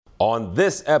On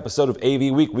this episode of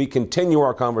AV Week, we continue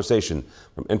our conversation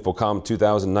from InfoComm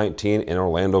 2019 in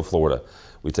Orlando, Florida.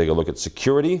 We take a look at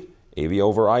security, AV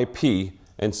over IP,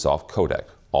 and soft codec.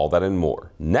 All that and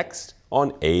more. Next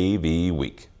on AV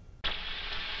Week.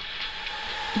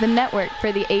 The network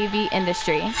for the AV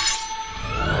industry.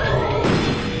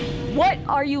 What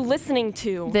are you listening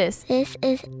to? This is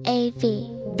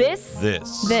AV. This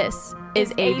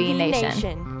is AV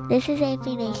Nation. This is AV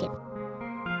Nation.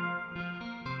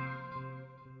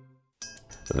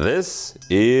 This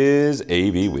is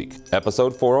AV Week,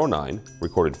 episode 409,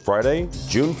 recorded Friday,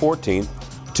 June 14th,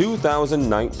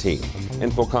 2019.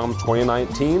 InfoComm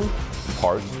 2019,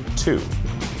 part 2.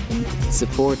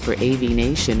 Support for AV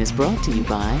Nation is brought to you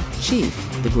by Chief,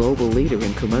 the global leader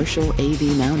in commercial AV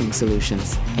mounting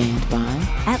solutions, and by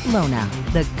Atlona,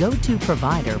 the go-to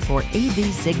provider for AV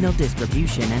signal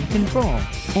distribution and control,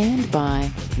 and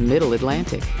by Middle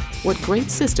Atlantic, what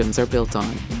great systems are built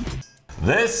on.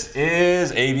 This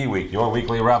is AV Week, your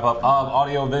weekly wrap-up of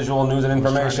audio-visual news and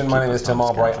information. My name is Tim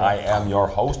Albright. I am your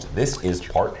host. This is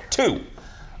part 2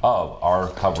 of our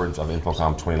coverage of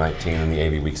InfoComm 2019 and the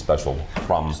AV Week special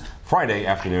from Friday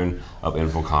afternoon of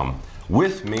InfoComm.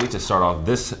 With me to start off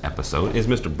this episode is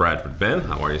Mr. Bradford Ben.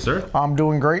 How are you, sir? I'm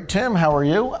doing great, Tim. How are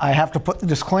you? I have to put the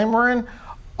disclaimer in.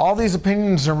 All these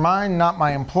opinions are mine, not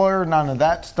my employer, none of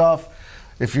that stuff.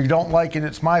 If you don't like it,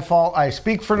 it's my fault. I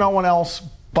speak for no one else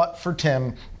but for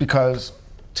Tim, because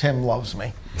Tim loves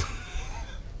me.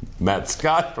 Matt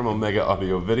Scott from Omega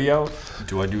Audio Video.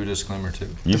 Do I do a disclaimer too?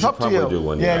 You It's should up to probably you. do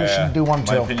one. Yeah, you should do one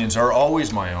too. My opinions are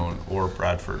always my own or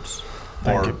Bradford's.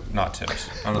 Thank or you. not Tim's.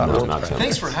 I No, don't know. not Tim's.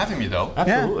 Thanks for having me though.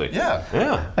 Absolutely.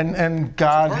 Yeah. And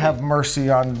God have mercy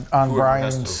on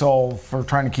Brian's has to. soul for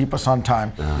trying to keep us on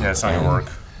time. Yeah, it's not gonna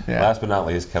work. Yeah. Last but not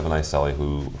least, Kevin Iselli,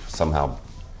 who somehow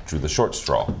drew the short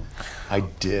straw. I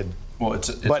did. Well,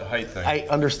 it's But a height thing. I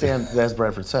understand, as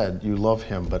Bradford said, you love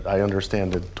him, but I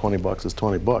understand that $20 is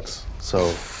 $20.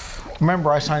 So Remember,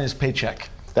 I signed his paycheck.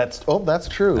 that's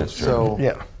true. That's true. So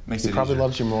Yeah. Makes he it probably easier.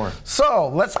 loves you more.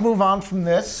 So let's move on from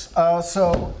this.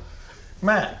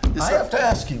 Matt, I have to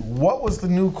ask you, what was the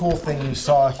new cool thing you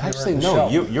saw here Actually, at the no,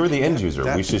 show? you're the end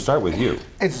user. We should start with you.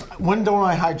 It's when don't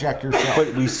I hijack your show?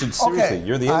 But we should, seriously, Okay,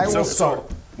 you're the I end will user.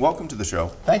 start. Welcome to the show.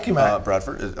 Thank you, Matt.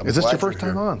 Bradford. I'm Is this glad your first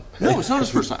you're time here. on? No, it's not his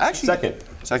first time. Actually,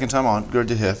 Second time on. Good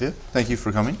to have you. Thank you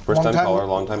for coming. First time Long time- caller,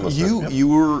 long time listener.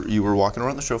 You were walking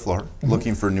around the show floor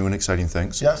looking for new and exciting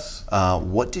things. Yes.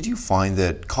 What did you find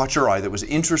that caught your eye that was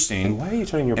interesting? And why are you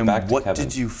turning your and back to what Kevin?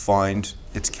 did you find?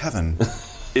 It's Kevin.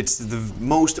 It's the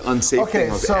most unsafe Okay,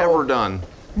 thing I've so- ever done.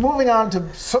 Moving on to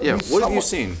something. Yeah, what have you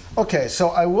seen? Okay, so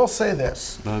I will say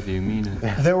this. Love you, mean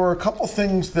it. There were a couple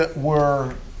things that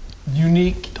were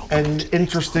unique and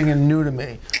interesting and new to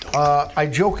me. I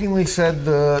jokingly said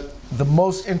the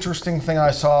most interesting thing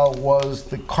I saw was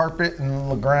the carpet in the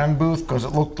Legrand booth because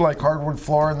it looked like hardwood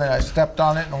floor, and then I stepped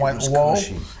on it and went, was whoa.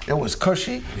 cushy. It was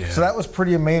cushy. Yeah. So that was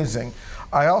pretty amazing.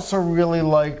 I also really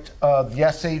liked the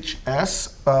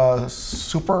SHS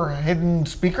super hidden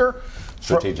speaker.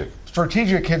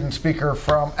 Strategic hidden speaker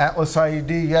from Atlas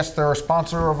IED. Yes, they're a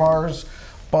sponsor of ours,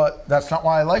 but that's not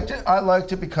why I liked it. I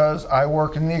liked it because I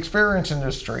work in the experience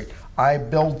industry. I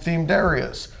build themed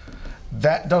areas.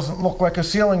 That doesn't look like a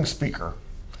ceiling speaker.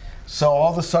 So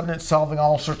all of a sudden it's solving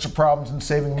all sorts of problems and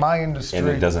saving my industry. And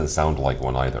it doesn't sound like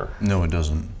one either. No, it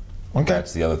doesn't. Okay.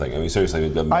 That's the other thing. I mean, seriously,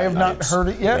 Matt I have and not heard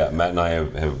it yet. Yeah, Matt and I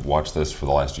have watched this for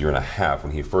the last year and a half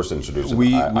when he first introduced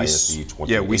We ISE 2018.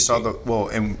 yeah, we saw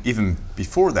and even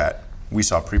before that, we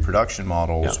saw pre-production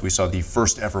models. Yeah. We saw the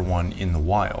first ever one in the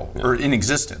wild or in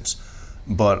existence.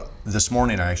 But this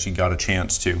morning, I actually got a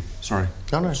chance to. Sorry,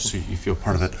 No. So you feel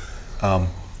part of it.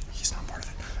 He's not part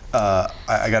of it.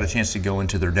 I got a chance to go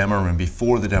into their demo room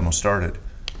before the demo started,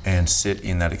 and sit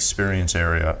in that experience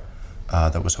area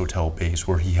that was hotel base,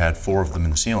 where he had 4 of them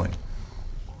in the ceiling.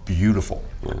 Beautiful.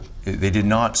 Yeah. They did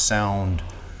not sound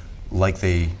like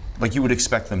you would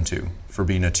expect them to, for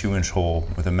being a 2-inch hole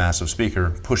with a massive speaker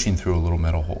pushing through a little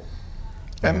metal hole.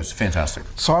 It was fantastic.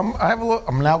 So I'm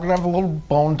now going to have a little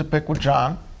bone to pick with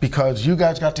John because you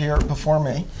guys got to hear it before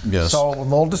me. Yes. So I'm a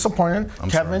little disappointed. I'm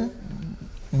Kevin,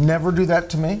 never do that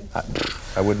to me.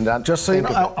 I would not. Just so you know,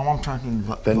 think of it. I'm trying to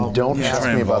involve. Then don't Yeah. ask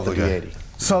Try me and about the involve the guy. V80.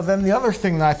 So then the other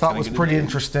thing that I thought was get pretty into it?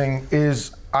 interesting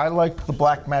is I liked the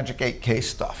Blackmagic 8K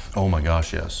stuff Oh my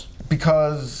gosh, yes.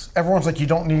 because everyone's like, you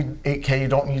don't need 8K, you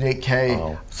don't need 8K.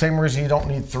 Oh. Same reason you don't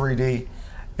need 3D.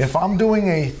 If I'm doing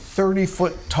a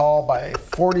 30-foot tall by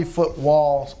 40-foot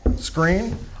wall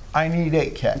screen, I need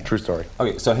 8K. True story.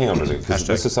 Okay, so hang on for a second, because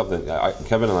this is something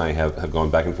Kevin and I have gone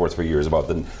back and forth for years about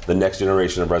the next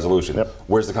generation of resolution. Yep.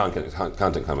 Where's the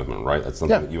content coming from, right? That's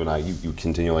something that you and I, you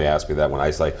continually ask me that when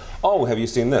I say, oh, have you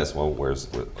seen this? Well,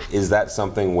 is that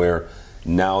something where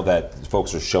now that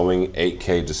folks are showing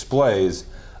 8K displays,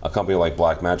 a company like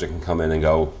Blackmagic can come in and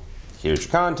go, here's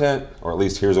your content, or at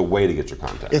least here's a way to get your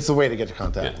content? It's a way to get your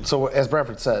content. Yeah. So as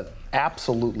Bradford said,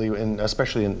 absolutely, and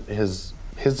especially in his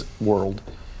world,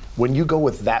 when you go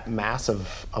with that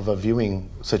massive of a viewing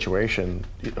situation,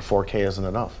 4K isn't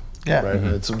enough. Yeah. Right?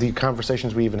 It's the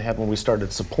conversations we even had when we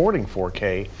started supporting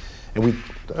 4K, and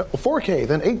 4K,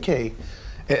 then 8K.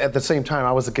 At the same time,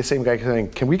 I was the same guy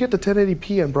saying, can we get to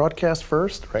 1080p and broadcast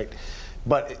first? Right.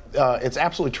 But it's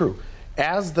absolutely true.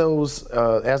 As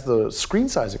the screen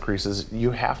size increases,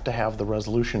 you have to have the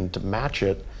resolution to match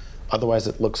it. Otherwise,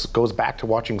 it goes back to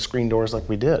watching screen doors like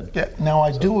we did. Yeah. Now,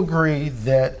 I do agree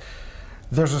that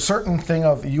there's a certain thing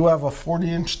of you have a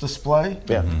 40-inch display.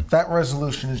 Yeah. That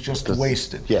resolution is just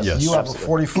wasted. Yes. You have a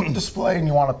 40-foot display and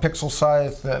you want a pixel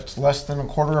size that's less than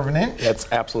 1/4 of an inch.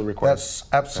 That's absolutely required. That's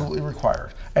absolutely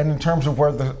required. And in terms of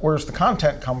where's the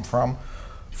content come from,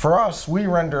 for us, we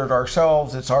render it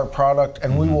ourselves. It's our product,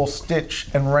 and we will stitch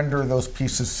and render those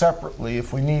pieces separately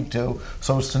if we need to,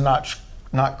 so as to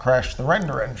not crash the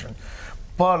render engine.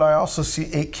 But I also see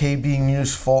 8K being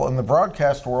useful in the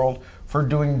broadcast world for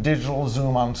doing digital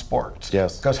zoom on sports.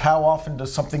 Yes. Because how often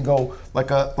does something go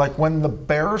like when the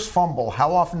Bears fumble?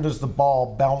 How often does the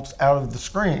ball bounce out of the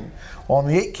screen? Well, in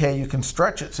the 8K, you can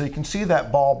stretch it so you can see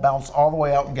that ball bounce all the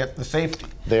way out and get the safety.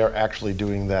 They are actually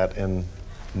doing that in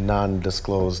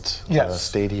non-disclosed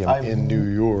stadium in New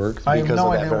York because I have no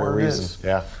of that idea very where it reason. is.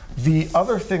 Yeah. The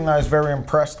other thing that I was very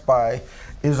impressed by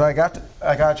is I got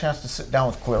a chance to sit down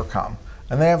with Clearcom,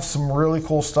 and they have some really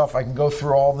cool stuff. I can go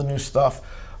through all the new stuff,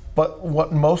 but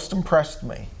what most impressed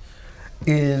me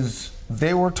is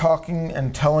they were talking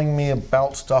and telling me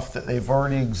about stuff that they've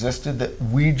already existed that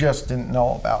we just didn't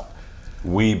know about.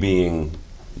 We being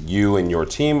you and your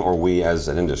team, or we as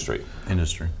an industry?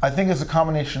 Industry. I think it's a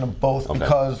combination of both,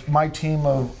 because my team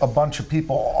of a bunch of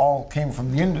people all came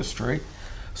from the industry.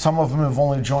 Some of them have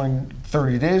only joined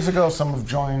 30 days ago, some have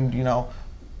joined,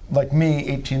 like me,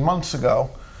 18 months ago.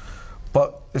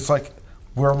 But it's like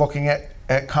we're looking at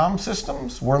comm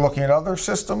systems, we're looking at other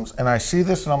systems, and I see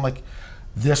this and I'm like,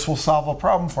 this will solve a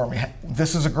problem for me.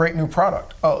 This is a great new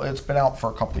product. Oh, it's been out for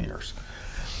a couple of years.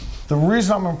 The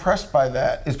reason I'm impressed by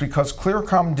that is because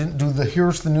Clearcom didn't do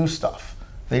here's the new stuff.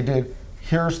 They did,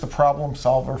 here's the problem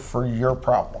solver for your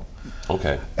problem.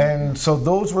 Okay. And so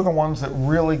those were the ones that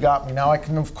really got me. Now I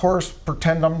can, of course,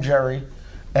 pretend I'm Jerry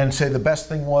and say the best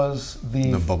thing was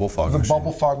the bubble fog machine.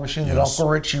 Bubble fog machine that Uncle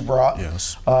Richie brought.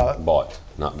 Yes. Bought,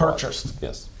 not purchased.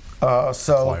 Bought. Yes.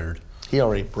 So Acquired. He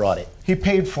already brought it. he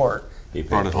paid for it. He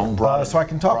Brought it home. So I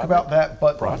can talk about that,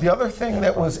 but the other thing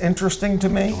that was interesting to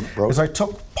me is I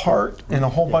took part in a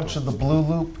whole bunch of the Blue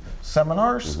Loop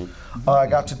seminars. I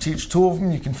got to teach 2 of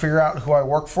them. You can figure out who I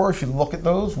work for if you look at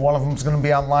those. One of them is going to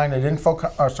be online at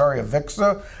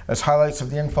Avixa as highlights of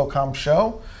the Infocom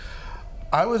show.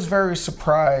 I was very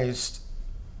surprised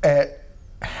at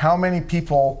how many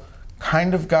people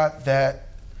kind of got that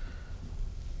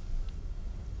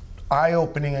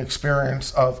eye-opening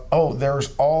experience of, oh,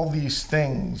 there's all these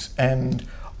things, and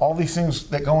all these things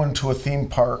that go into a theme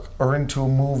park or into a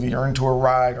movie or into a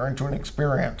ride or into an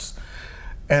experience.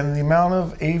 And the amount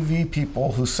of AV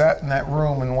people who sat in that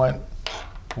room and went,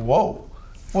 whoa,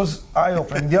 was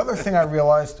eye-opening. The other thing I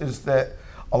realized is that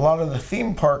a lot of the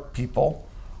theme park people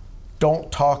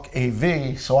don't talk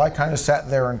AV, so I kind of sat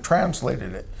there and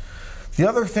translated it. The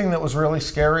other thing that was really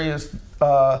scary is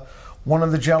one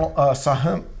of the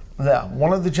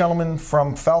gentlemen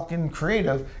from Falcon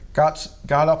Creative got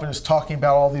up and is talking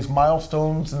about all these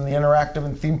milestones in the interactive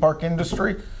and theme park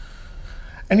industry.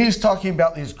 And he's talking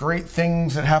about these great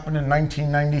things that happened in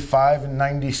 1995 and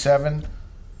 97.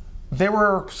 They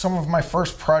were some of my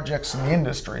first projects in the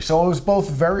industry. So it was both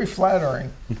very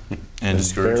flattering and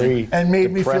discouraging. And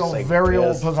made me feel very old,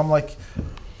 Yes. because I'm like,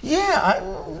 yeah,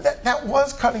 that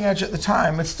was cutting edge at the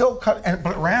time. It's still but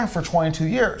it ran for 22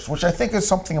 years, which I think is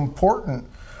something important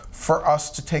for us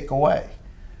to take away.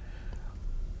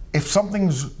 If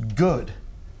something's good,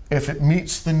 if it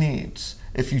meets the needs,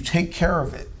 if you take care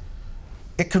of it,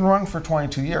 it can run for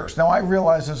 22 years. Now I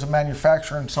realize as a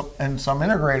manufacturer and some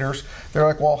integrators, they're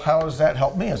like, well, how does that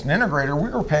help me? As an integrator, we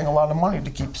were paying a lot of money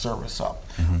to keep service up.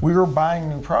 We were buying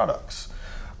new products.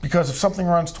 Because if something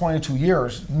runs 22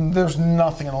 years, there's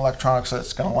nothing in electronics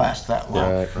that's going to last that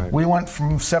long. Right. We went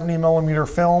from 70 millimeter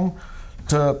film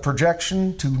to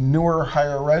projection to newer,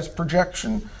 higher res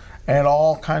projection, and it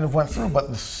all kind of went through, but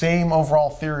the same overall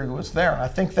theory was there. And I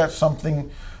think that's something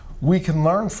we can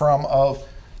learn from. Of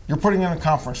you're putting in a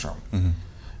conference room. Mm-hmm.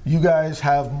 You guys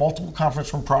have multiple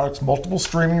conference room products, multiple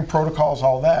streaming protocols,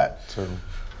 all that.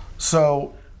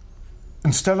 So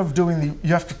instead of doing you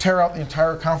have to tear out the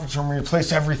entire conference room and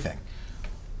replace everything.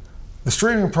 The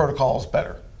streaming protocol is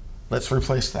better. Let's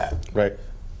replace that. Right.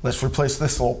 Let's replace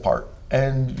this little part.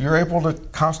 And you're able to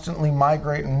constantly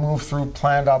migrate and move through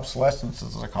planned obsolescence,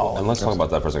 as I call it. And let's talk about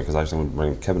that for a second, because I actually want to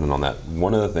bring Kevin in on that.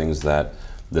 One of the things that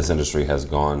this industry has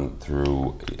gone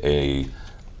through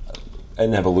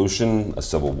an evolution, a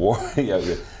civil war,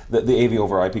 the AV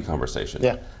over IP conversation.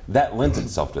 Yeah. That lends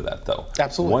itself to that, though.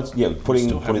 Absolutely. Once,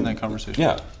 Still having that conversation.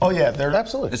 Yeah. Oh yeah, they're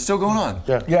Absolutely. It's still going on.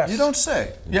 Yeah. Yes. You don't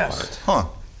say. Yes. Huh.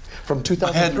 From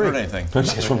I hadn't 2003. heard anything.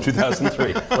 It's from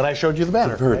 2003. When I showed you the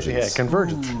banner. Convergence. Yeah,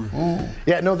 convergence.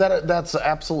 Yeah, no, that's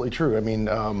absolutely true. I mean,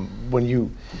 when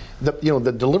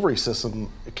the delivery system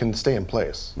can stay in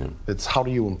place. Yeah. It's how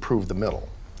do you improve the middle?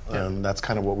 And that's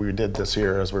kind of what we did this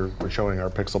year as we're showing our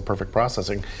pixel perfect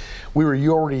processing. We were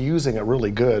already using a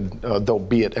really good, though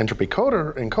be it entropy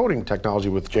encoding technology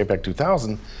with JPEG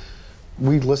 2000,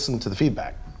 we listened to the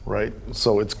feedback. Right,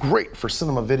 so it's great for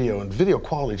cinema video, and video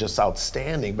quality just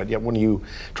outstanding. But yet, when you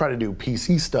try to do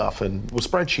PC stuff and with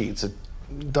spreadsheets,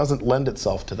 it doesn't lend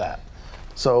itself to that.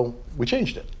 So we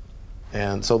changed it,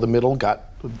 and so the middle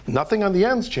got nothing on the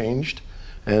ends changed,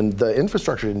 and the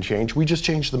infrastructure didn't change. We just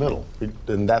changed the middle,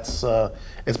 and that's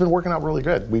it's been working out really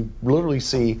good. We literally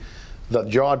see the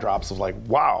jaw drops of like,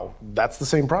 wow, that's the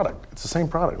same product. It's the same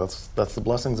product. That's the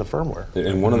blessings of firmware.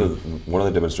 And one of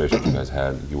the demonstrations you guys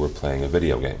had, you were playing a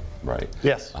video game, right?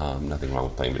 Yes. Nothing wrong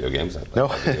with playing video games. I No.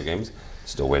 play video games.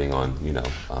 Still waiting on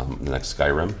the next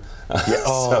Skyrim. Yeah.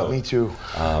 Oh, me too.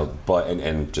 But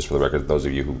just for the record, those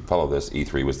of you who follow this,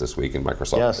 E3 was this week, and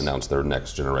Microsoft Yes. announced their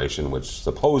next generation, which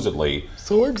supposedly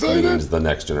So excited. means the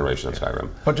next generation of Skyrim.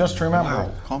 But just remember,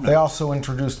 Calm they down. also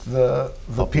introduced the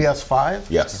PS5,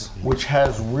 Yes. which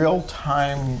has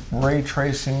real-time ray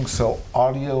tracing, so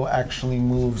audio actually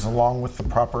moves along with the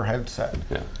proper headset.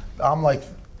 Yeah. I'm like,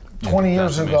 20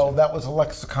 years that's ago, amazing. that was a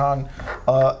Lexicon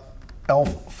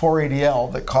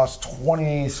L480L that cost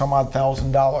 $20-some-odd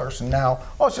thousand, and now,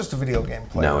 it's just a video game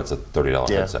player. Now it's a $30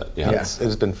 headset. Yeah.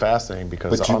 It's been fascinating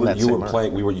because But on that you same were arm-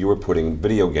 playing. You were putting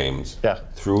video games Yeah.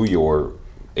 through your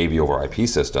AV over IP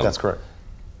system. That's correct.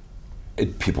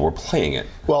 People were playing it.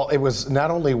 Well, it was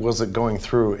not only was it going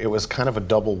through, it was kind of a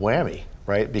double whammy,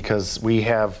 right? Because we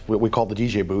have what we call the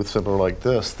DJ booth, similar like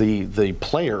this. The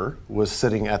player was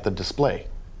sitting at the display.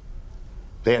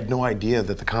 They had no idea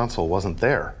that the console wasn't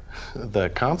there. The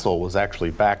console was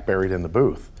actually back buried in the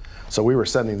booth. So we were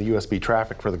sending the USB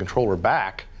traffic for the controller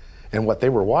back, and what they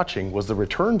were watching was the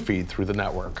return feed through the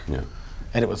network. Yeah.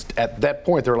 And it was at that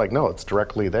point they were like, no, it's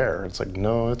directly there. It's like,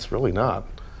 no, it's really not.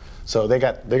 So they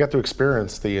got to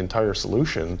experience the entire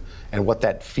solution and what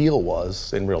that feel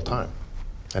was in real time.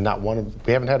 And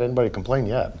we haven't had anybody complain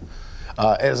yet.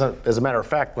 As a matter of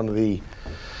fact, one of the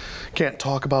can't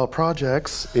talk about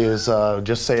projects is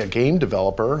just say a game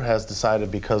developer has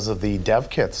decided because of the dev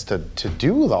kits to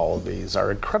do all of these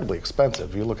are incredibly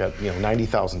expensive. You look at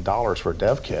 $90,000 for a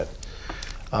dev kit.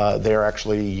 They're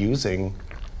actually using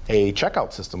a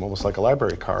checkout system, almost like a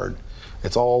library card.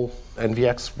 It's all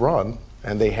NVX run,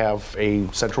 and they have a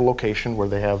central location where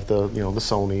they have the the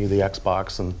Sony, the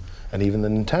Xbox, and even the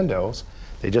Nintendos.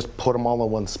 They just put them all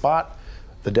in one spot.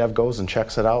 The dev goes and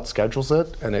checks it out, schedules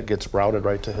it, and it gets routed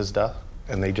right to his desk,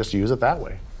 and they just use it that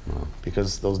way.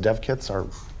 Because those dev kits are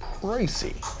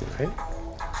pricey, right?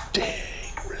 Dang,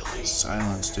 really?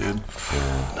 Silence, dude.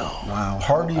 No. Wow.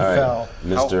 Party All right, fell.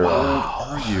 Mr. How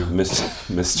old are you?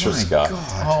 Mr. Scott.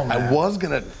 Oh, man. I was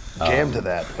gonna jam to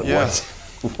that, but Yeah.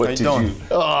 What How you did doing?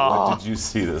 what did you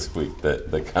see this week that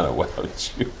kind of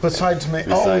wowed you? Besides me, we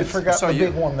Besides- forgot So the you-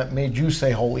 big one that made you say,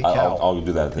 holy cow. I'll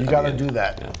do that. You at got to the do end.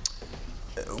 that. Yeah.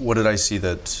 What did I see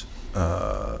that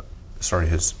started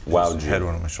his Wowed you. head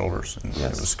on my shoulders? And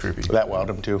Yes. it was creepy. that wowed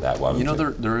him too. That wowed me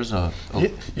too. there is a You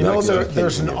know, Yeah,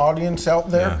 there's an audience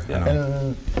out there, Yeah, I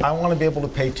know. and I want to be able to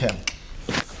pay Tim.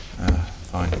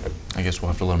 Fine. I guess we'll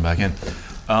have to let him back in.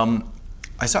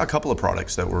 I saw a couple of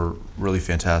products that were really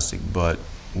fantastic, but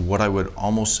what I would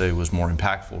almost say was more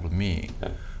impactful to me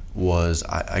was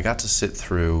I got to sit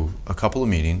through a couple of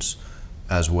meetings,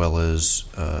 as well as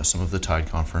some of the Tide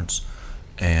conference,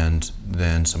 and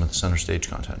then some of the center stage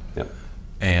content. Yep.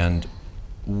 And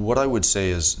what I would say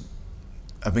is,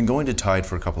 I've been going to Tide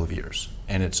for a couple of years,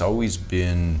 and it's always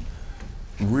been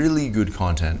really good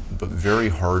content, but very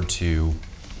hard to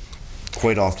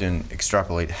quite often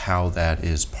extrapolate how that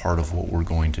is part of what we're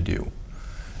going to do.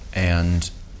 And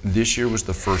this year was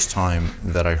the first time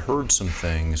that I heard some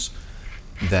things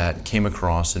that came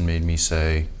across and made me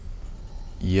say,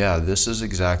 yeah, this is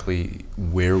exactly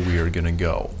where we are going to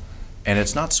go. And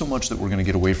it's not so much that we're going to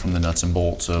get away from the nuts and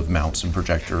bolts of mounts and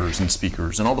projectors and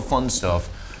speakers and all the fun stuff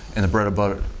and the bread and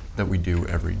butter that we do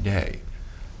every day,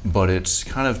 but it's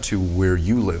kind of to where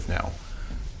you live now.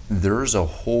 There's a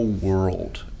whole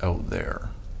world out there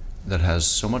that has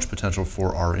so much potential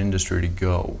for our industry to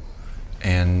go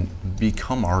and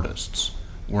become artists.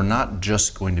 We're not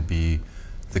just going to be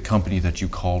the company that you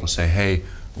call to say, hey,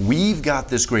 we've got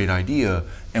this great idea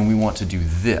and we want to do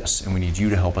this and we need you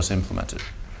to help us implement it.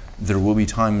 There will be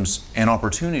times and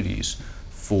opportunities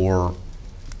for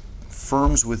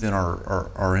firms within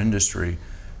our industry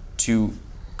to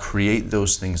create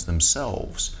those things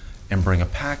themselves and bring a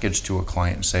package to a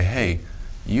client and say, hey,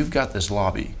 you've got this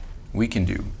lobby, we can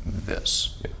do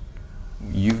this. Yeah.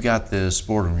 You've got this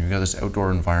boardroom, you've got this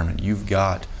outdoor environment, you've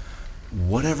got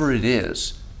whatever it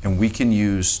is, and we can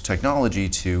use technology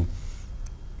to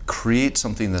create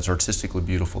something that's artistically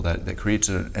beautiful, that creates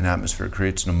an atmosphere,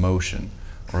 creates an emotion,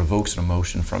 or evokes an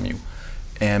emotion from you.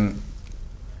 And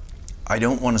I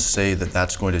don't want to say that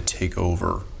that's going to take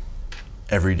over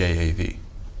everyday AV,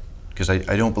 because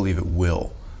I don't believe it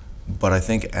will. But I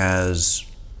think as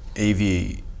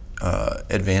AV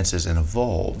advances and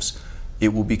evolves,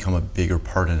 it will become a bigger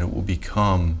part and it will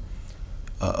become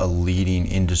a leading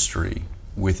industry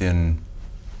within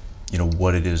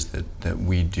what it is that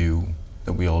we do,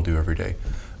 that we all do every day.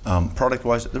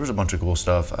 Product-wise, there was a bunch of cool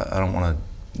stuff. I don't want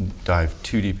to dive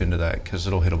too deep into that because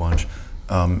it'll hit a bunch.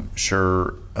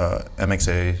 Shure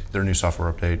MXA, their new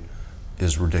software update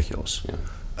is ridiculous. Yeah.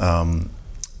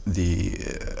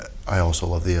 I also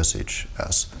love the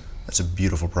SHS. That's a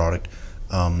beautiful product.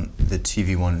 The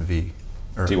TV1V,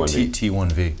 or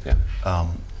T1V. Yeah.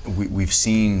 We've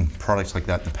seen products like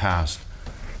that in the past.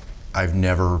 I've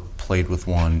never played with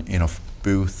one in a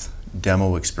booth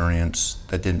demo experience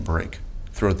that didn't break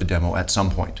throughout the demo at some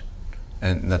point.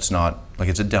 And that's not, like,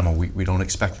 it's a demo. We don't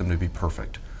expect them to be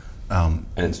perfect. And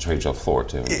it's a trade show floor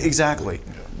too. Exactly.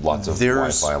 Lots of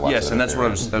Wi-Fi. Yes, and that's what I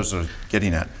was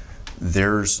getting at.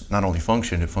 There's not only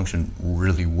it functioned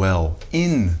really well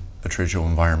in a trade show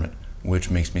environment, which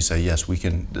makes me say, yes, we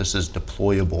can, this is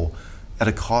deployable at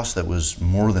a cost that was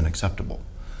more than acceptable.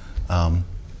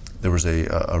 There was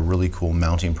a really cool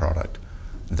mounting product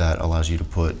that allows you to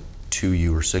put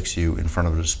 2U or 6U in front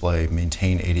of a display,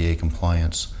 maintain ADA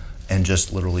compliance, and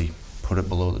just literally put it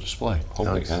below the display.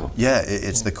 Holy cow. Yeah,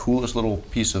 it's the coolest little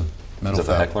piece of metal Is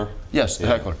that the Heckler? Yes, the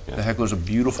Heckler. Yeah. The Heckler's a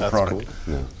beautiful product.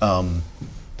 Cool. Yeah.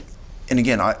 And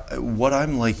again, what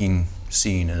I'm liking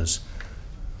seeing is,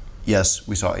 yes,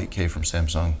 we saw 8K from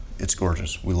Samsung. It's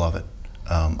gorgeous. We love it.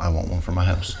 I want one for my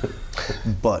house.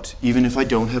 But even if I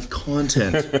don't have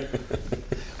content,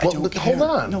 hold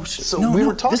on. We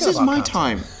were talking about this is my content.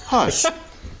 time. Hush.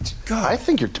 God, I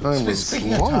think your time was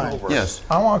Speaking of long time, over. Yes.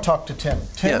 I want to talk to Tim.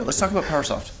 Tim, Yeah, let's talk about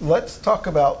PowerSoft. let's talk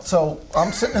about, so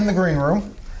I'm sitting in the green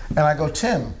room and I go,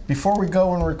 Tim, before we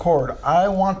go and record, I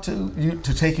want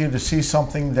to take you to see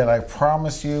something that I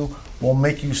promise you will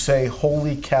make you say,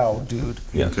 holy cow, dude.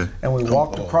 Yeah. Okay. And we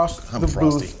walked across the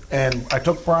booth and I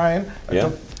took Brian,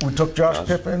 we took Josh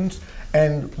Pippins,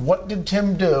 and what did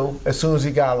Tim do as soon as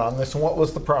he got on this, and what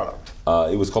was the product?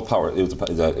 It was called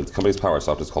the company's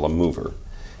PowerSoft. It's called a mover.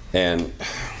 And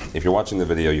if you're watching the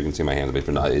video, you can see my hands, but if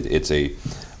you're not, it's a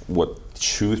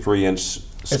 2-3 inch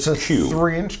It's a cube.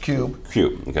 3-inch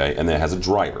cube. Okay, and then it has a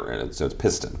driver in it, so it's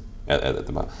piston at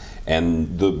the bottom.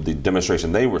 And the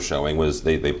demonstration they were showing was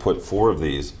they put 4 of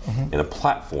these in a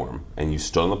platform, and you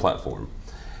stood on the platform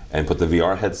and put the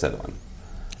VR headset on.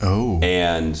 Oh.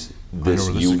 And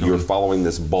you're following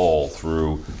this ball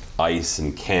through ice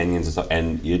and canyons and stuff,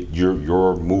 and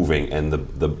you're moving, and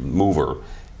the mover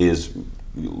is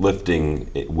lifting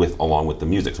along with the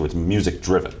music, so it's music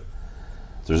driven.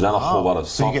 There's not a whole lot of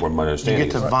software, my understanding.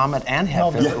 You get to vomit and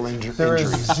have physical injuries. There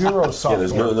is zero software.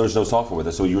 Yeah, there's no software with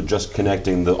it, so you're just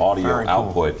connecting the audio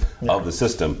output of the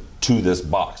system to this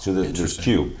box, to this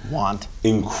cube.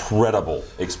 Incredible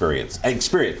experience,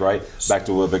 right? Back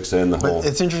to Avixa and the whole.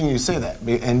 It's interesting you say that,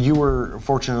 and you were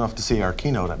fortunate enough to see our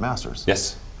keynote at Masters.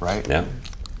 Yes. Right? Yeah.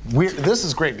 This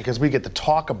is great because we get to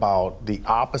talk about the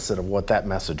opposite of what that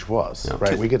message was,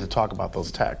 right? We get to talk about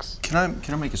those texts. Can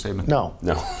I make a statement? No.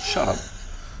 Shut up.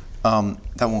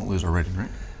 That won't lose our rating, right?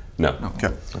 No.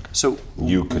 Okay. So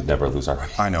you could never lose our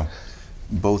rating. I know.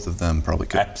 Both of them probably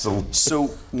could. Absolutely. So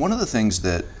one of the things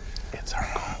that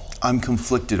I'm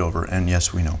conflicted over, and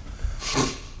yes, we know.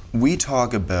 We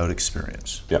talk about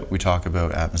experience. Yep. We talk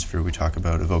about atmosphere. We talk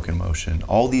about evoking emotion.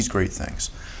 All these great things,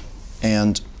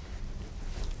 and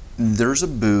There's a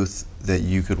booth that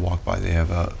you could walk by. They have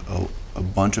a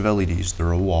bunch of LEDs.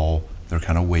 They're a wall. They're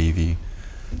kind of wavy.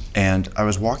 And I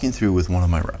was walking through with one of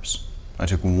my reps. I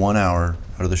took 1 hour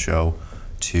out of the show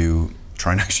to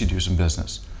try and actually do some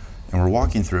business. And we're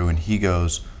walking through, and he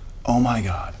goes, "Oh my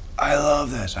God, I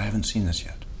love this. I haven't seen this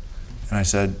yet." And I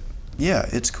said, "Yeah,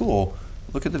 it's cool.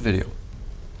 Look at the video."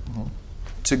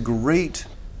 It's a great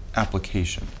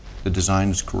application. The design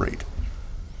is great.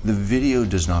 The video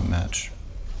does not match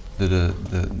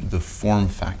the form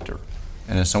factor.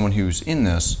 And as someone who's in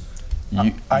this,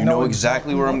 you know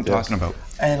exactly what I'm talking about.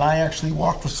 And I actually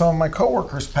walked with some of my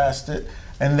coworkers past it,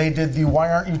 and they did the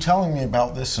 "why aren't you telling me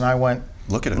about this?" And I went,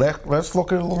 look at it. Let's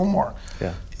look at it a little more.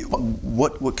 Yeah.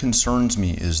 What concerns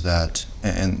me is that,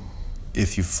 and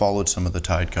if you followed some of the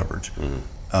Tide coverage,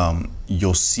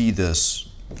 you'll see this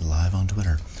live on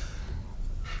Twitter.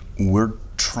 We're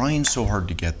trying so hard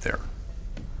to get there,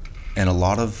 and a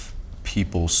lot of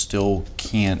people still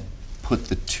can't put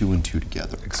the 2 and 2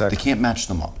 together. Exactly. They can't match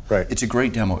them up. Right. It's a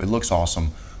great demo. It looks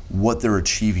awesome. What they're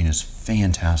achieving is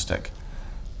fantastic.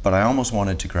 But I almost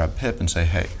wanted to grab Pip and say,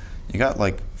 "Hey, you got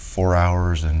like 4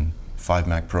 hours and 5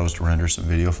 Mac Pros to render some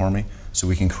video for me, so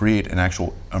we can create an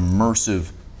actual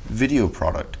immersive video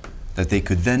product that they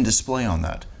could then display on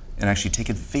that and actually take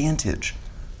advantage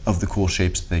of the cool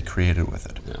shapes that they created with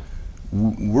it." Yeah.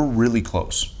 We're really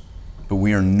close, but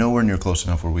we are nowhere near close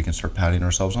enough where we can start patting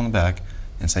ourselves on the back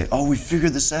and say, "Oh, we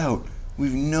figured this out. We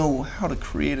know how to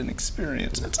create an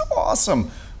experience. It's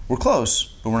awesome." We're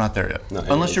close, but we're not there yet. No,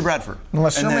 unless you're Bradford.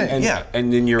 Unless you're me.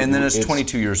 And then it's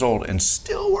 22 years old and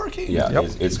still working. Yeah,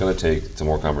 it's going to take some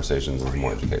more conversations and some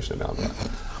more education about that.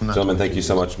 Gentlemen, thank you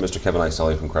so much. Mr. Kevin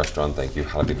Iselli from Crestron, thank you.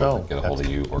 How do people get a hold of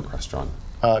you or Crestron?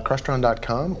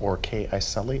 Crestron.com or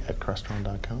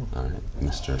kiselli@crestron.com. All right,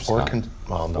 Mr. Scott.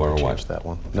 We changed that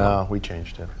one. No, we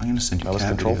changed it. I'm going to send you I was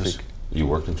cat Control videos. Freak. You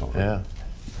were Control Freak. Yeah.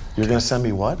 You're going to send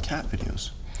me what? Cat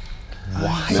videos.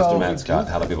 Why? Mr. Matt Scott,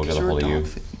 how do people get a hold of you?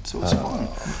 So it's fun.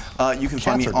 You can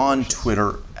find me on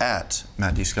Twitter at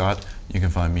Matt D. Scott. You can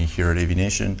find me here at AV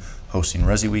Nation hosting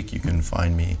Resi Week. You can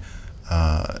find me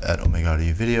at Omega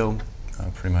Audio Video.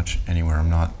 Pretty much anywhere. I'm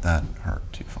not that hard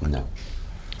to find. No.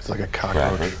 It's like a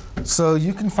cockroach. So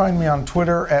you can find me on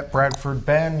Twitter at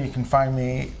BradfordBen. You can find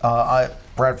me at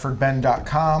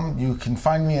BradfordBen.com. You can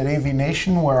find me at AV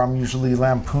Nation, where I'm usually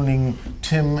lampooning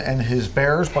Tim and his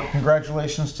Bears. But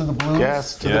congratulations to the Blues.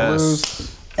 Yes, to the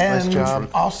Blues. And nice job.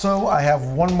 Also, I have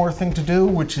one more thing to do,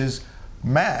 which is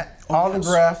Matt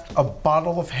autographed a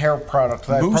bottle of hair product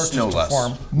that Moose, I no purchased less. for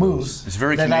him. Moose. It's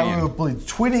very that Canadian. I will be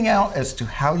tweeting out as to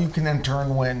how you can enter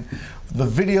and win. The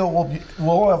video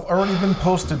will have already been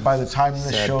posted by the time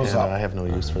this shows up. I have no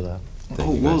use for that.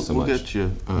 Thank you guys so we'll much. get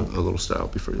you a little style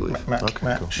before you leave. Matt, Okay,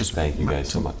 Matt. cool. Just thank you guys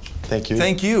so much. Thank you.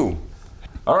 Thank you.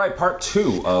 All right, part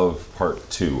 2 of part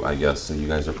 2, I guess. So you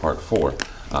guys are part 4,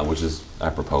 which is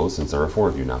apropos since there are 4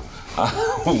 of you now.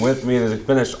 With me to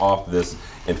finish off this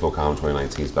InfoComm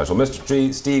 2019 special,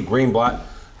 Mr. Steve Greenblatt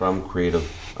from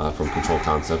from Control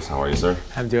Concepts. How are you, sir?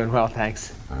 I'm doing well,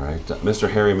 thanks. All right, Mr.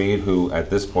 Harry Mead, who at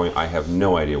this point I have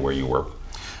no idea where you work.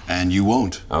 And you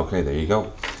won't. Okay, there you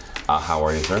go. How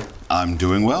are you, sir? I'm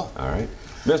doing well. All right.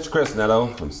 Mr. Chris Netto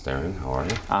from Starin, how are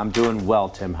you? I'm doing well,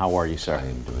 Tim. How are you, sir? I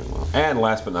am doing well. And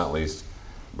last but not least,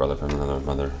 brother from another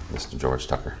mother, Mr. George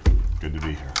Tucker. Good to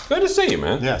be here. Good to see you,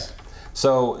 man. Yes.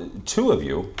 So, 2 of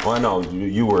you, well, I know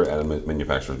you were at a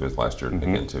manufacturer's booth last year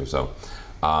again, too. So,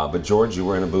 but George, you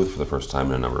were in a booth for the first time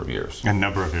in a number of years. A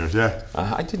number of years, yeah.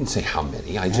 I didn't say how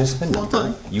many. I just said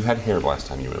number. You had hair last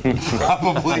time you were in a booth.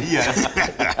 Probably, yes.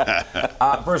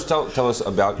 First, tell us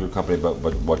about your company, about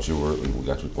what you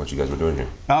guys were doing here.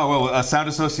 Oh, well, Sound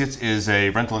Associates is a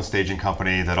rental and staging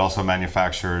company that also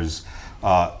manufactures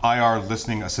IR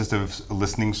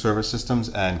listening service systems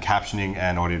and captioning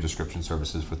and audio description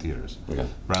services for theaters. Okay.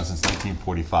 Around since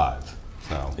 1945.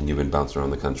 So. And you've been bouncing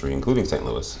around the country, including St.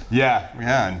 Louis. Yeah,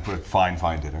 and with fine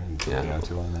dinner. Yeah.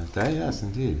 Too on that day. Yes,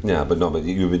 indeed. Yeah, but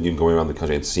you've been going around the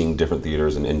country and seeing different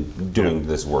theaters and doing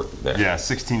this work there. Yeah,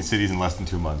 16 cities in less than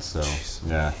 2 months. So,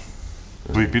 yeah.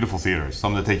 Beautiful theaters.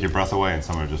 Some that take your breath away, and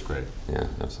some are just great. Yeah,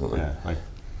 absolutely. Yeah,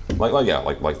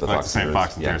 like the Fox St.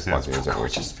 Fox and Theaters. Theaters. Fox Theaters.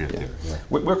 Gorgeous theater. Yeah.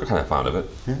 We're kind of fond of it.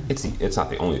 Yeah. It's not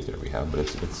the only theater we have, but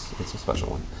it's a special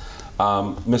one.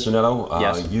 Mr. Netto,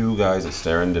 Yes. You guys at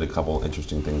Starin did a couple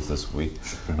interesting things this week.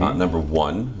 Number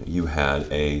 1, you had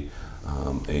a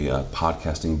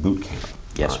podcasting boot camp.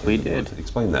 Yes, we did.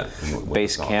 Explain that.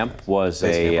 Base Camp was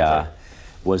a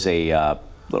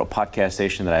little podcast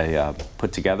station that I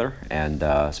put together, and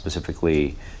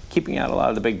specifically keeping out a lot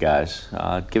of the big guys,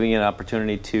 giving an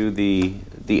opportunity to the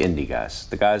indie guys,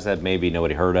 the guys that maybe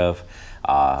nobody heard of,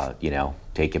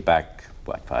 take it back,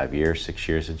 5 years, 6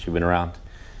 years since you've been around?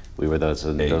 We were those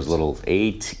little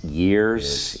 8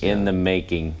 years in the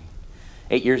making.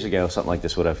 8 years ago, something like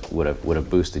this would have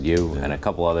boosted you and a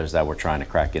couple others that were trying to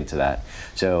crack into that.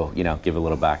 So, give a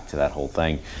little back to that whole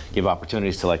thing. Give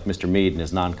opportunities to like Mr. Mead and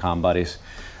his non-com buddies.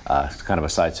 It's kind of a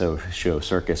sideshow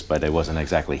circus, but it wasn't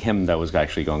exactly him that was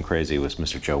actually going crazy. It was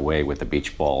Mr. Joe Way with the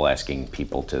beach ball asking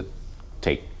people to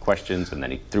take questions, and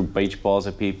then he threw beach balls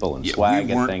at people and swag and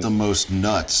things. We weren't the most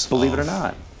nuts. Believe it or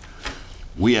not.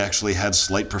 We actually had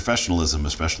slight professionalism,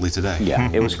 especially today. Yeah,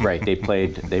 it was great. They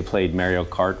played Mario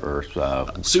Kart or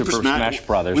Super Smash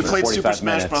Brothers. We for played 45 Super Smash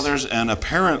minutes. Brothers, and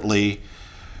apparently,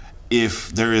 if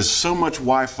there is so much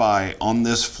Wi-Fi on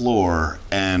this floor,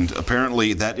 and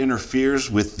apparently that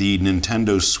interferes with the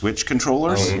Nintendo Switch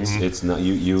controllers. It's not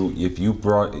you. If you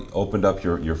opened up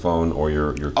your phone or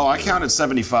your Oh, I counted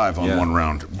 75 on one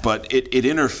round, but it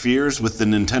interferes with the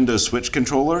Nintendo Switch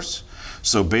controllers.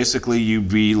 So basically, you'd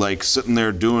be like sitting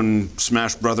there doing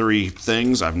Smash Brothery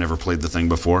things. I've never played the thing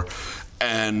before.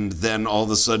 And then all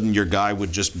of a sudden, your guy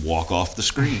would just walk off the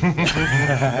screen.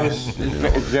 It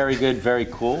was very good, very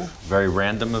cool, very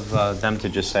random of them to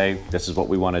just say, this is what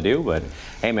we want to do. But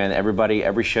hey, man,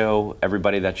 every show,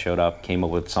 everybody that showed up came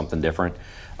up with something different.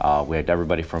 We had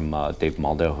everybody from Dave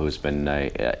Maldo, who's been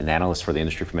an analyst for the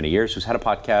industry for many years, who's had a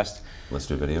podcast. Let's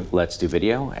Do Video. Let's Do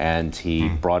Video, and he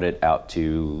brought it out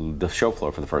to the show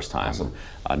floor for the first time. Awesome.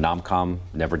 Nomcom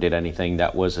never did anything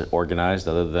that was organized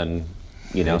other than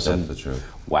some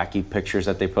wacky pictures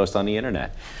that they post on the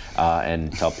internet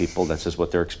and tell people this is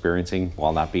what they're experiencing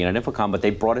while not being at Infocom. But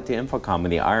they brought it to Infocom,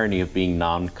 and the irony of being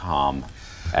non-com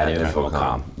at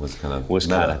Infocom was kind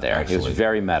of there. Actually. It was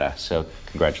very meta. So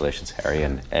congratulations, Harry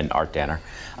and Art Danner.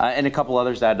 And a couple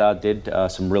others that did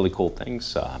some really cool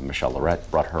things. Michelle Lorette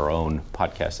brought her own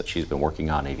podcast that she's been working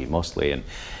on, AV mostly, and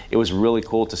it was really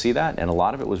cool to see that. And a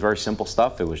lot of it was very simple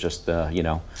stuff. It was just,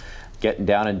 getting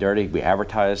down and dirty. We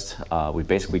advertised. We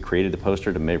basically created the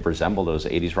poster to resemble those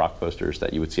 80s rock posters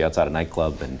that you would see outside a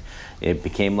nightclub, and it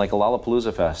became like a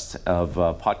Lollapalooza fest of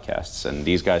podcasts. And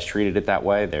these guys treated it that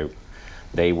way.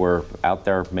 They were out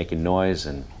there making noise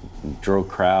and drew a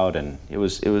crowd, and it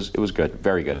was good,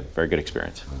 very good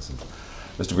experience. Awesome.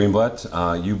 Mr.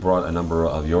 Greenblatt, you brought a number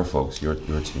of your folks, your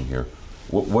team here.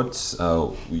 What's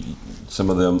some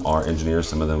of them are engineers,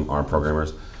 some of them are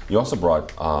programmers. You also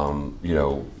brought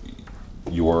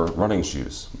your running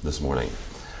shoes this morning.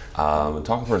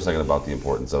 Talk for a second about the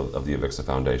importance of the Avixa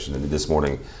Foundation. And this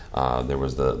morning there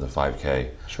was the 5K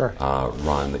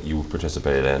run that you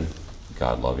participated in.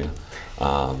 God love you.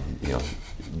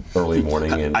 Early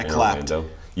morning in Orlando.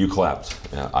 You clapped.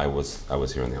 Yeah, I was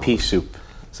here in the office. Pea soup.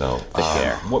 So,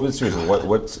 what's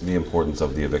the importance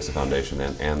of the Avixa Foundation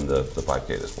and the 5K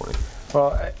this morning?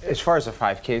 Well, as far as the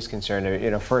 5K is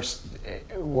concerned, first,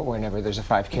 whenever there's a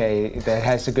 5K that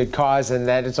has a good cause and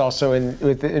that it's also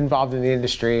involved in the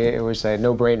industry, it was a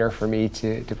no-brainer for me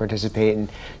to participate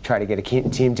and try to get a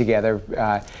team together.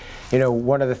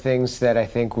 One of the things that I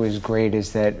think was great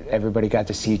is that everybody got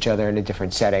to see each other in a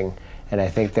different setting. And I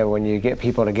think that when you get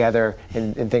people together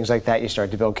and things like that, you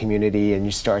start to build community and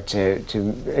you start to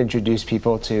introduce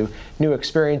people to new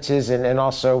experiences and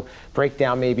also break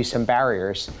down maybe some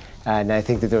barriers. And I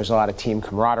think that there was a lot of team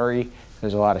camaraderie.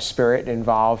 There's a lot of spirit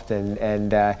involved,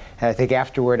 and I think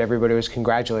afterward everybody was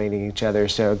congratulating each other,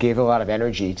 so it gave a lot of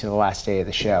energy to the last day of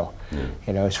the show.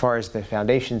 Yeah. As far as the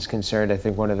foundation's concerned, I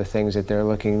think one of the things that they're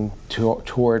looking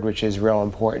toward, which is real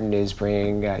important, is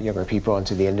bringing younger people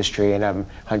into the industry, and I'm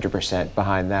 100%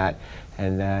 behind that.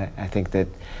 And I think that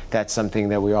that's something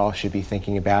that we all should be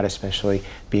thinking about, especially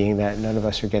being that none of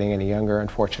us are getting any younger,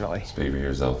 unfortunately. Speak for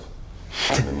yourself.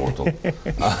 I'm immortal.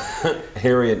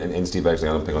 Harry and Steve, actually,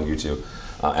 I'm going to pick on you two.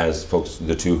 As folks,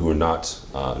 the two who are not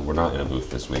in a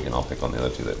booth this week, and I'll pick on the other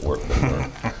two that were.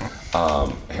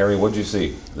 Harry, what did you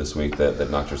see this week that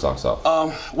knocked your socks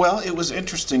off? Well, it was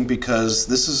interesting because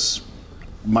this is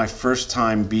my first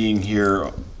time being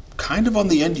here kind of on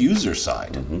the end user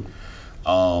side.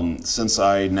 Since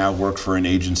I now work for an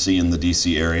agency in the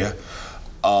DC area,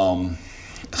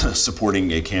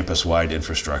 supporting a campus-wide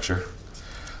infrastructure.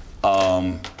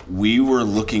 We were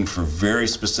looking for very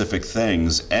specific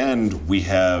things, and we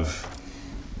have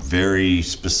very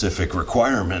specific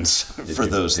requirements for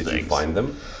those things. Did you find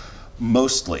them?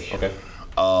 Mostly. Okay.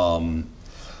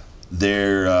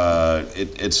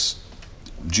 It's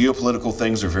geopolitical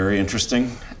things are very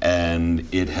interesting, and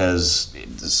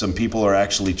some people are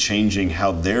actually changing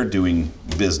how they're doing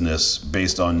business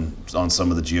based on some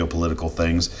of the geopolitical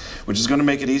things, which is going to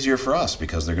make it easier for us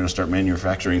because they're going to start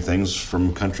manufacturing things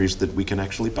from countries that we can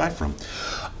actually buy from.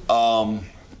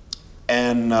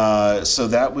 And so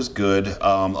that was good.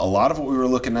 A lot of what we were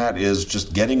looking at is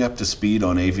just getting up to speed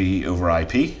on AV over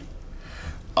IP,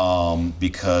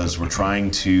 because we're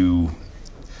trying to,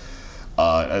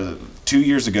 2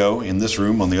 years ago in this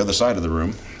room, on the other side of the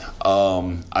room,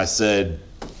 I said,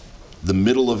 the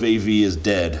middle of AV is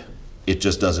dead, it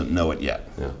just doesn't know it yet.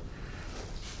 Yeah.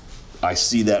 I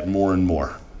see that more and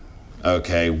more.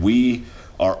 Okay, we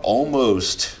are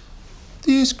almost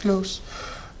this close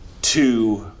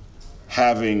to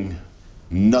having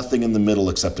nothing in the middle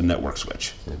except a network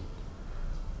switch.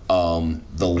 The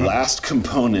last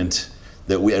component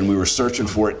that we were searching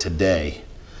for it today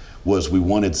was we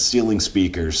wanted ceiling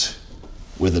speakers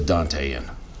with a Dante in.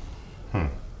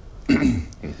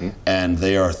 And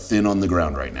they are thin on the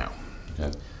ground right now.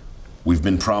 Okay. We've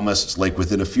been promised, like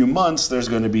within a few months, there's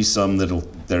going to be some that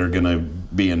are going to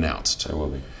be announced. There will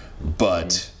be.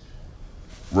 But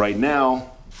right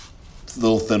now, it's a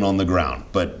little thin on the ground.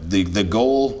 But the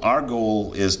goal, our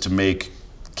goal, is to make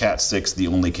Cat 6 the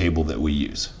only cable that we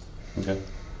use. Okay.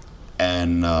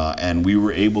 And we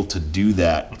were able to do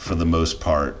that for the most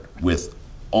part with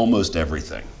almost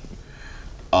everything.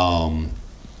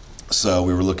 So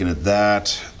we were looking at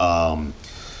that.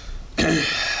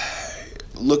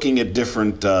 Looking at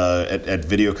different at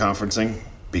video conferencing,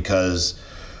 because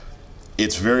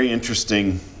it's very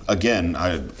interesting. Again,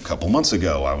 a couple months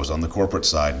ago I was on the corporate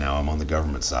side, now I'm on the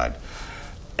government side,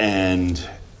 and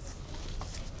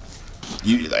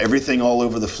everything all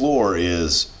over the floor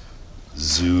is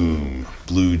Zoom,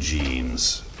 Blue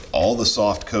Jeans, all the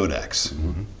soft codecs.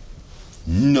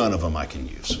 None of them I can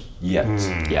use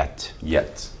Yet.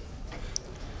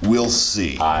 We'll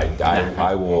see.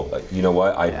 I will. You know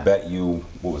what? I bet you.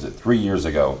 What was it? 3 years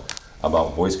ago,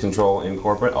 about voice control in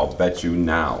corporate. I'll bet you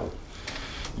now.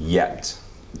 Yet,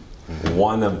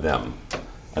 one of them,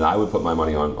 and I would put my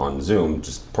money on Zoom.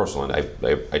 Just personally,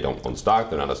 I don't own stock.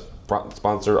 They're not a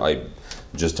sponsor. I'm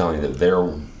just telling you that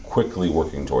they're quickly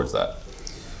working towards that.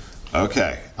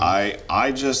 Okay.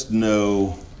 I just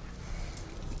know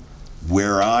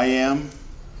where I am.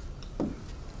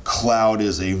 Cloud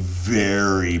is a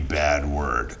very bad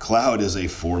word. Cloud is a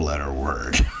 4-letter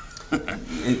word.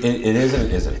 It is and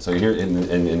it isn't. So here,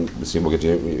 and Steve, we'll get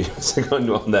you a second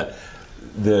on that.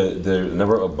 The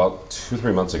number about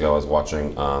 2-3 months ago, I was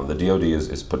watching. The DoD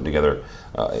is putting together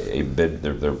a bid.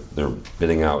 They're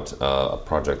bidding out a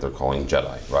project they're calling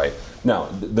JEDI. Right now,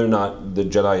 they're not. The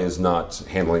JEDI is not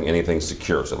handling anything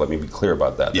secure. So let me be clear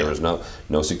about that. Yeah. There is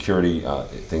no security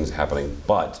things happening,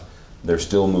 but they're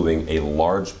still moving a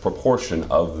large proportion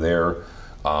of their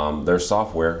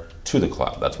software to the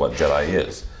cloud. That's what JEDI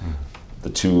is. The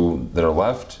two that are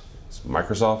left is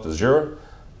Microsoft Azure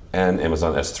and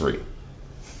Amazon S3.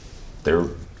 They're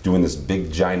doing this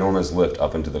big, ginormous lift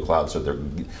up into the cloud, so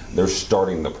they're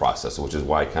starting the process, which is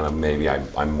why kind of maybe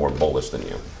I'm more bullish than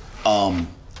you.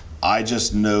 I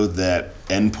just know that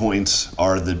endpoints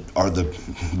are the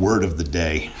word of the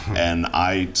day, and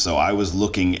I was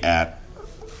looking at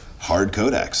hard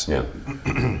codecs. Yeah.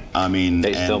 I mean,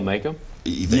 they still make them? I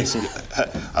was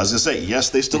going to say,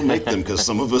 yes, they still make them, because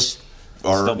some of us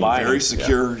are very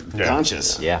secure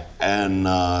conscious. Yeah. And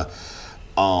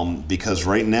because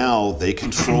right now they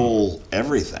control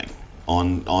everything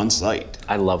on site.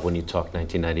 I love when you talk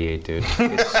 1998, dude.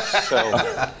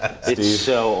 It's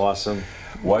so awesome.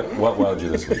 What wowed you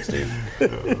this week, Steve?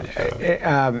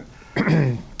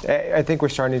 I think we're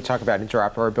starting to talk about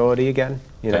interoperability again.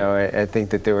 You know, I think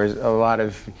that there was a lot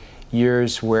of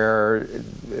years where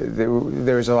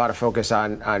there was a lot of focus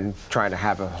on trying to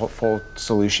have a full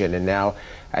solution, and now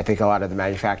I think a lot of the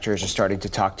manufacturers are starting to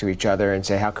talk to each other and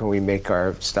say, how can we make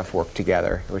our stuff work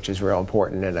together, which is real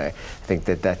important, and I think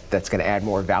that's going to add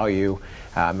more value.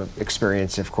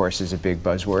 Experience, of course, is a big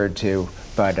buzzword too,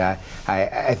 but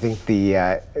I think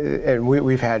and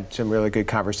we've had some really good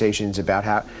conversations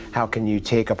about how can you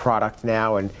take a product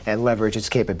now and leverage its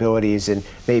capabilities and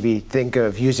maybe think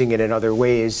of using it in other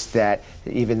ways that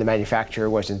even the manufacturer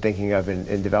wasn't thinking of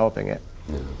in developing it.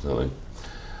 Yeah, absolutely.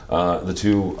 The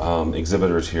two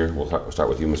exhibitors here, we'll start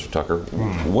with you, Mr. Tucker.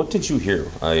 What did you hear?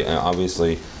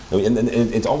 Obviously, and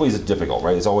it's always difficult,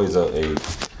 right? It's always a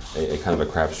kind of a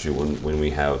crapshoot when we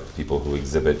have people who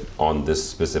exhibit on this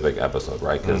specific episode,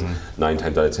 right? Because 9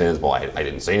 times out of 10 is, well, I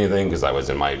didn't say anything because I was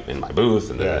in my booth,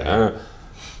 and then,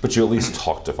 but you at least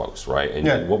talk to folks, right?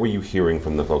 And what were you hearing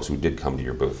from the folks who did come to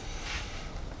your booth?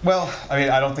 Well, I mean,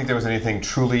 I don't think there was anything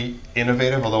truly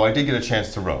innovative, although I did get a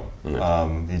chance to roam.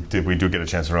 We do get a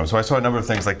chance to roam. So I saw a number of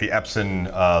things like the Epson,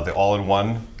 the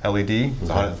all-in-one LED. It's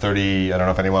 130, I don't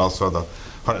know if anyone else saw the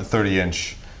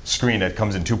 130-inch screen that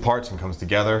comes in 2 parts and comes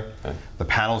together. Okay. The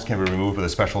panels can be removed with a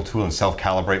special tool and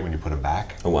self-calibrate when you put them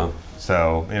back. Oh wow!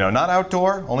 So not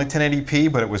outdoor, only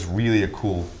 1080p, but it was really a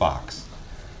cool box.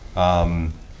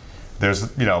 There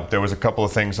was a couple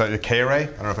of things like the K-Array. I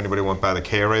don't know if anybody went by the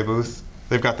K-Array booth.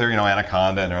 They've got their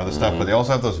Anaconda and their other stuff, but they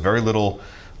also have those very little.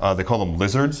 They call them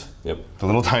lizards. Yep. The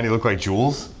little tiny look like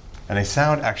jewels, and they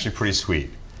sound actually pretty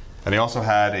sweet. And they also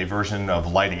had a version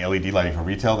of lighting, LED lighting for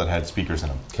retail that had speakers in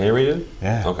them. K-Array did?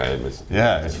 Yeah. Okay.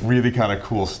 Yeah, it's really kind of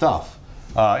cool stuff.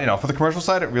 For the commercial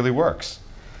side, it really works.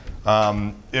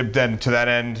 Then to that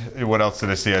end, what else did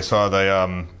I see? I saw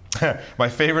the my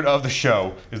favorite of the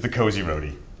show is the Cozy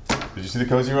Roadie. Did you see the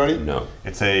Cozy Roadie? No.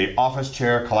 It's a office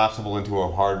chair collapsible into a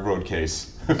hard road case.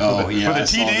 Oh, for yeah. the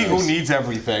TD who needs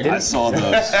everything. I saw those.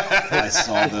 I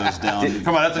saw those down.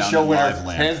 Come on, that's a show winner,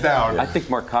 hands down. I think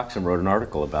Mark Coxon wrote an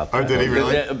article about that. Oh, did he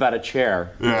really? About a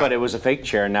chair, Yeah. but it was a fake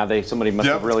chair. Now somebody must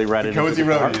have really read it. Cozy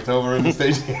Roadie. It's over in the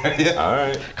staging area. All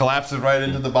right. Collapses right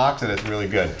into the box, and it's really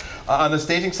good. On the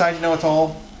staging side, it's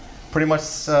all pretty much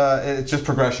it's just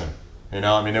progression.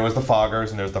 There was the foggers,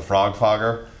 and there's the frog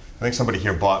fogger. I think somebody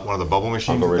here bought one of the bubble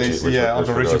machines. Uncle Richie.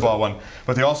 Uncle Richie bought one.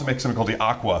 But they also make something called the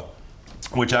Aqua,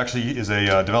 which actually is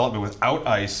a development without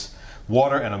ice,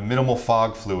 water, and a minimal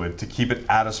fog fluid to keep it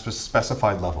at a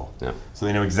specified level. Yeah. So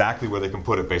they know exactly where they can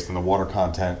put it based on the water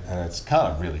content, and it's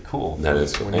kind of really cool. That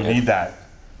is. When you need that,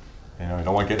 you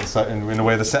don't want to get in the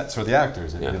way of the sets or the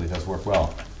actors. It really does work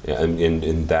well. Yeah,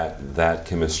 and that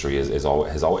chemistry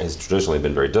has traditionally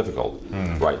been very difficult,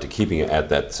 right? To keeping it at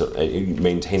that,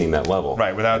 maintaining that level.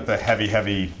 Right, without the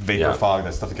heavy vapor fog,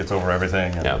 that stuff that gets over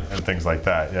everything, and things like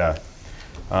that. Yeah,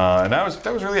 and that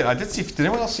was really it. I did see. Did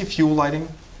anyone else see fuel lighting?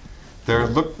 They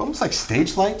look almost like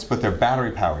stage lights, but they're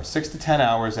battery powered. 6 to 10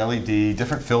 hours, LED,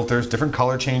 different filters, different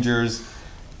color changers.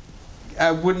 I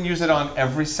wouldn't use it on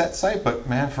every set site, but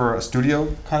man, for a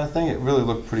studio kind of thing, it really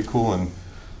looked pretty cool and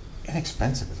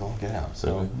inexpensive as all get out.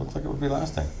 So it looks like it would be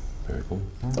lasting. Very cool.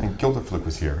 And Gilderfluke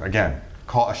was here again.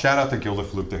 A shout out to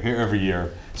Gilderfluke. They're here every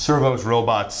year. Servos,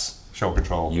 robots, show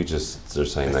control. They're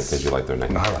saying that because you like their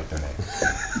name. I like their name.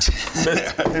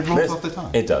 It rolls off the tongue.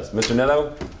 It does, Mr.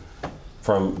 Netto.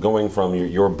 Going from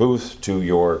your booth to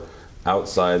your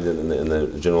outside in the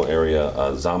general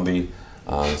area, zombie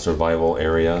survival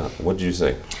area. What did you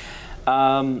say?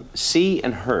 See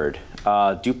and heard.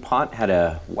 DuPont had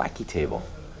a wacky table.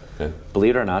 Okay.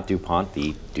 Believe it or not, DuPont,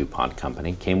 the DuPont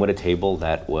company, came with a table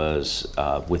that was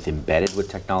embedded with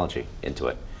technology into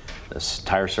it. This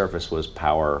entire surface was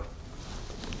power.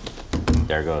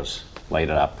 There it goes. Light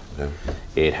it up. Okay.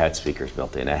 It had speakers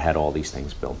built in. It had all these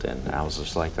things built in. And I was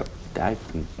just like, I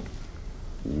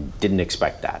didn't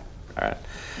expect that. All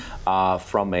right.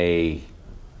 From a,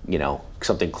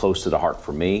 something close to the heart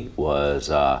for me was,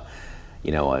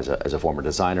 as a former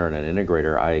designer and an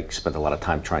integrator, I spent a lot of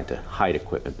time trying to hide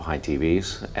equipment behind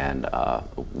TVs, and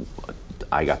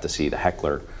I got to see the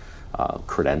Heckler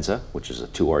Credenza, which is a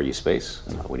 2RU space.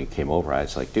 When you came over, I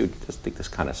was like, dude, I think this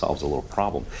kind of solves a little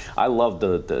problem. I love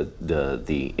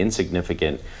the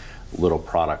insignificant little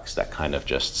products that kind of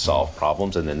just solve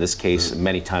problems, and in this case,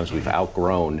 many times we've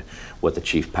outgrown what the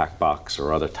Chief Pack Box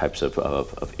or other types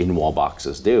of in-wall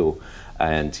boxes do,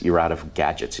 and you're out of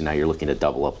gadgets, and now you're looking to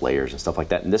double up layers and stuff like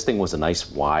that. And this thing was a nice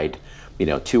wide,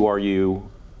 2RU,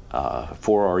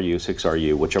 4RU,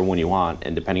 6RU, whichever one you want,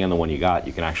 and depending on the one you got,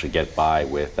 you can actually get by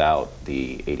without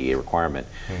the ADA requirement.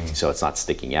 So it's not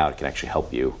sticking out. It can actually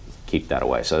help you keep that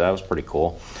away. So that was pretty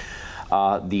cool.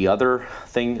 The other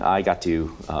thing, I got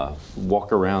to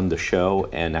walk around the show,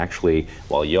 and actually,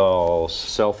 while y'all's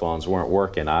cell phones weren't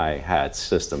working, I had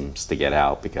systems to get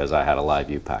out because I had a live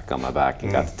view pack on my back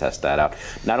and got to test that out.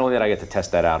 Not only did I get to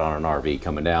test that out on an RV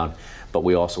coming down, but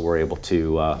we also were able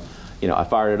to, I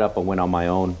fired it up and went on my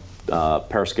own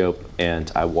Periscope, and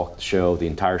I walked the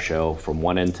entire show from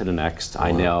one end to the next. Wow.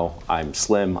 I know I'm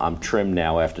slim, I'm trim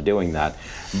now after doing that,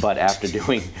 but after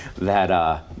doing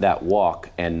that walk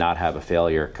and not have a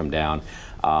failure come down,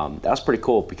 that was pretty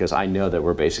cool because I know that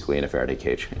we're basically in a Faraday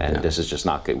cage, and this is just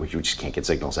not good. We just can't get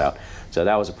signals out. So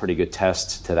that was a pretty good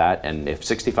test to that. And if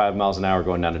 65 miles an hour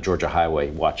going down a Georgia highway,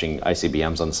 watching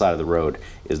ICBMs on the side of the road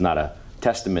is not a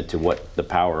testament to what the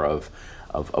power of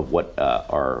what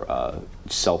our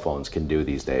cell phones can do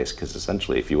these days, because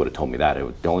essentially if you would have told me that,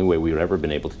 the only way we would have ever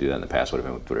been able to do that in the past would have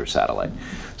been with a satellite.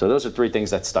 So those are three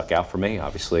things that stuck out for me.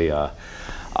 Obviously, the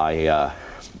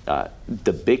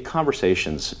big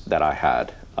conversations that I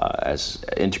had as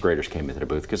integrators came into the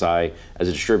booth, because as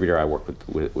a distributor, I work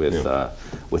with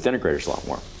integrators a lot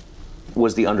more,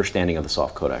 was the understanding of the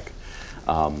soft codec.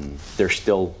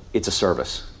 It's a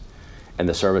service, and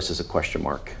the service is a question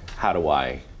mark.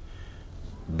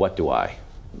 What do I?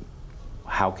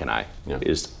 how can I,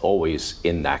 is always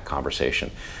in that conversation.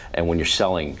 And when you're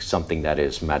selling something that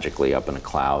is magically up in a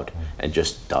cloud and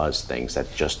just does things,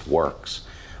 that just works,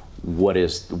 where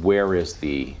is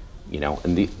the,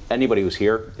 and anybody who's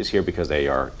here is here because they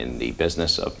are in the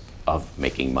business of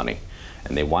making money.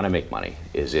 And they want to make money.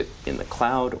 Is it in the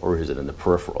cloud or is it in the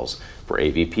peripherals? For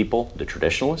AV people, the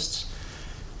traditionalists,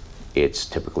 it's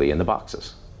typically in the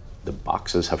boxes. The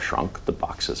boxes have shrunk, the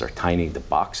boxes are tiny, the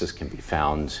boxes can be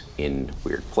found in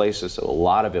weird places. So a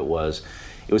lot of it was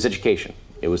education.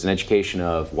 It was an education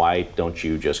of why don't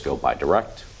you just go buy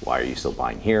direct? Why are you still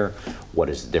buying here? What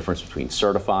is the difference between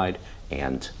certified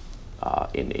and,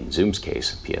 in Zoom's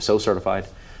case, PSO certified?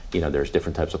 There's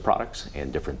different types of products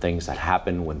and different things that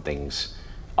happen when things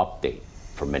update.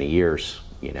 For many years,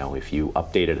 if you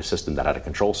updated a system that had a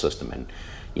control system and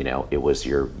it was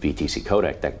your VTC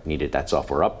codec that needed that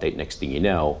software update, next thing you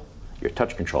know, your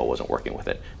touch control wasn't working with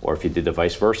it. Or if you did the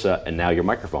vice versa and now your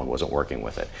microphone wasn't working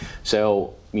with it.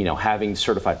 So, having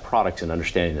certified products and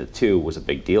understanding the two was a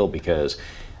big deal, because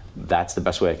that's the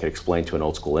best way I could explain to an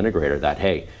old school integrator that,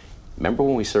 hey, remember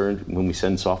when we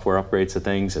send software upgrades to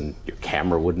things and your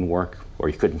camera wouldn't work or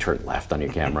you couldn't turn left on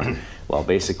your camera? Well,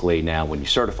 basically now when you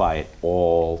certify it,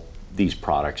 all these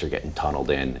products are getting tunneled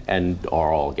in and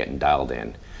are all getting dialed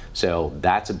in. So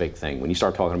that's a big thing. When you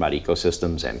start talking about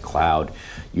ecosystems and cloud,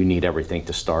 you need everything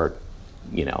to start,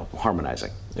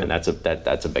 harmonizing. Yep. And that's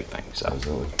a big thing. So.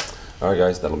 Absolutely. All right,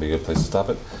 guys, that'll be a good place to stop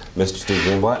it. Mr. Steve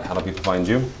Greenblatt, how do people find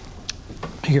you?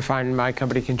 You can find my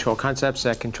company, Control Concepts,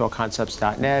 at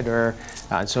controlconcepts.net, or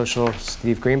on social,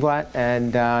 Steve Greenblatt,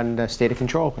 and on the State of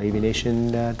Control,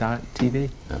 avnation.tv.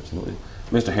 Absolutely.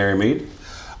 Mr. Harry Mead?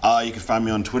 You can find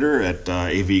me on Twitter at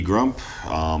AVGrump.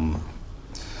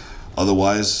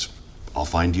 Otherwise, I'll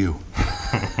find you.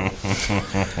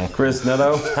 Chris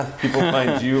Neto, people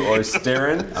find you or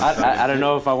Starin? I don't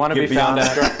know if I want to be found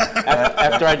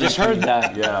after I just heard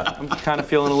that. Yeah. I'm kind of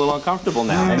feeling a little uncomfortable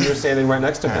now. And you're standing right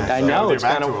next to him. I know, it's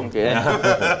kind of,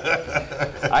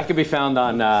 I could be found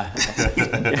on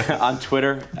on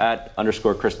Twitter at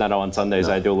 _Chris Neto on Sundays.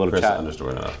 I do a little chat.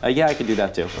 Chris_Neto. Yeah, I could do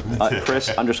that too.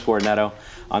 Chris_Neto.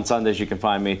 On Sundays you can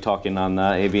find me talking on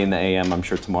AV in the AM, I'm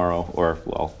sure tomorrow, or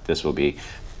well, this will be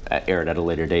aired at a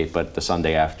later date, but the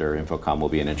Sunday after InfoComm will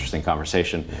be an interesting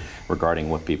conversation regarding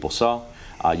what people saw.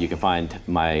 You can find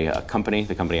my company,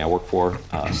 the company I work for,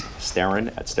 Starin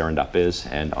at starin.biz,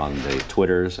 and on the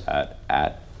Twitters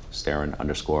at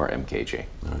Starin_MKG.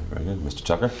 All right, very good. Mr.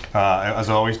 Tucker? As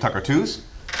always, Tucker Twos.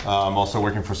 I'm also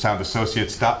working for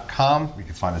soundassociates.com. You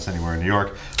can find us anywhere in New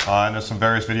York. And there's some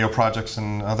various video projects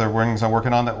and other things I'm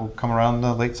working on that will come around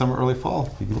late summer, early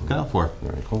fall. You can look out for.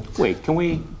 Very cool. Wait, can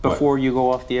we, before you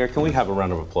go off the air, can we have a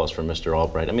round of applause for Mr.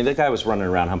 Albright? I mean, that guy was running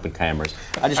around humping cameras.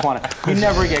 I just want to, you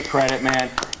never get credit, man.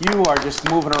 You are just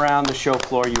moving around the show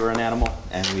floor. You are an animal,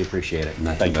 and we appreciate it.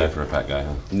 Not too bad for a fat guy,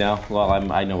 huh? No, well,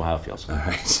 I know how it feels. All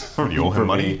right. You owe him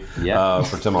money. Yeah.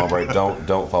 For Tim Albright,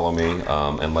 don't follow me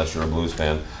unless you're a Blues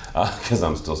fan, because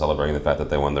I'm still celebrating the fact that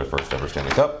they won their first ever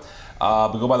Stanley Cup.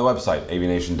 But go by the website,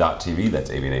 avnation.tv. That's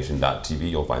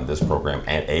avnation.tv. You'll find this program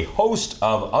and a host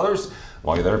of others.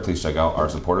 While you're there, please check out our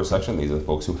supporter section. These are the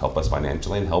folks who help us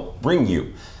financially and help bring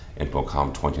you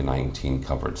InfoComm 2019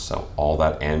 coverage. So all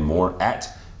that and more at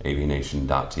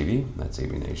avnation.tv. That's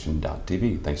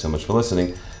avnation.tv. Thanks so much for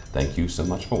listening. Thank you so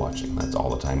much for watching. That's all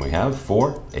the time we have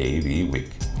for AV Week.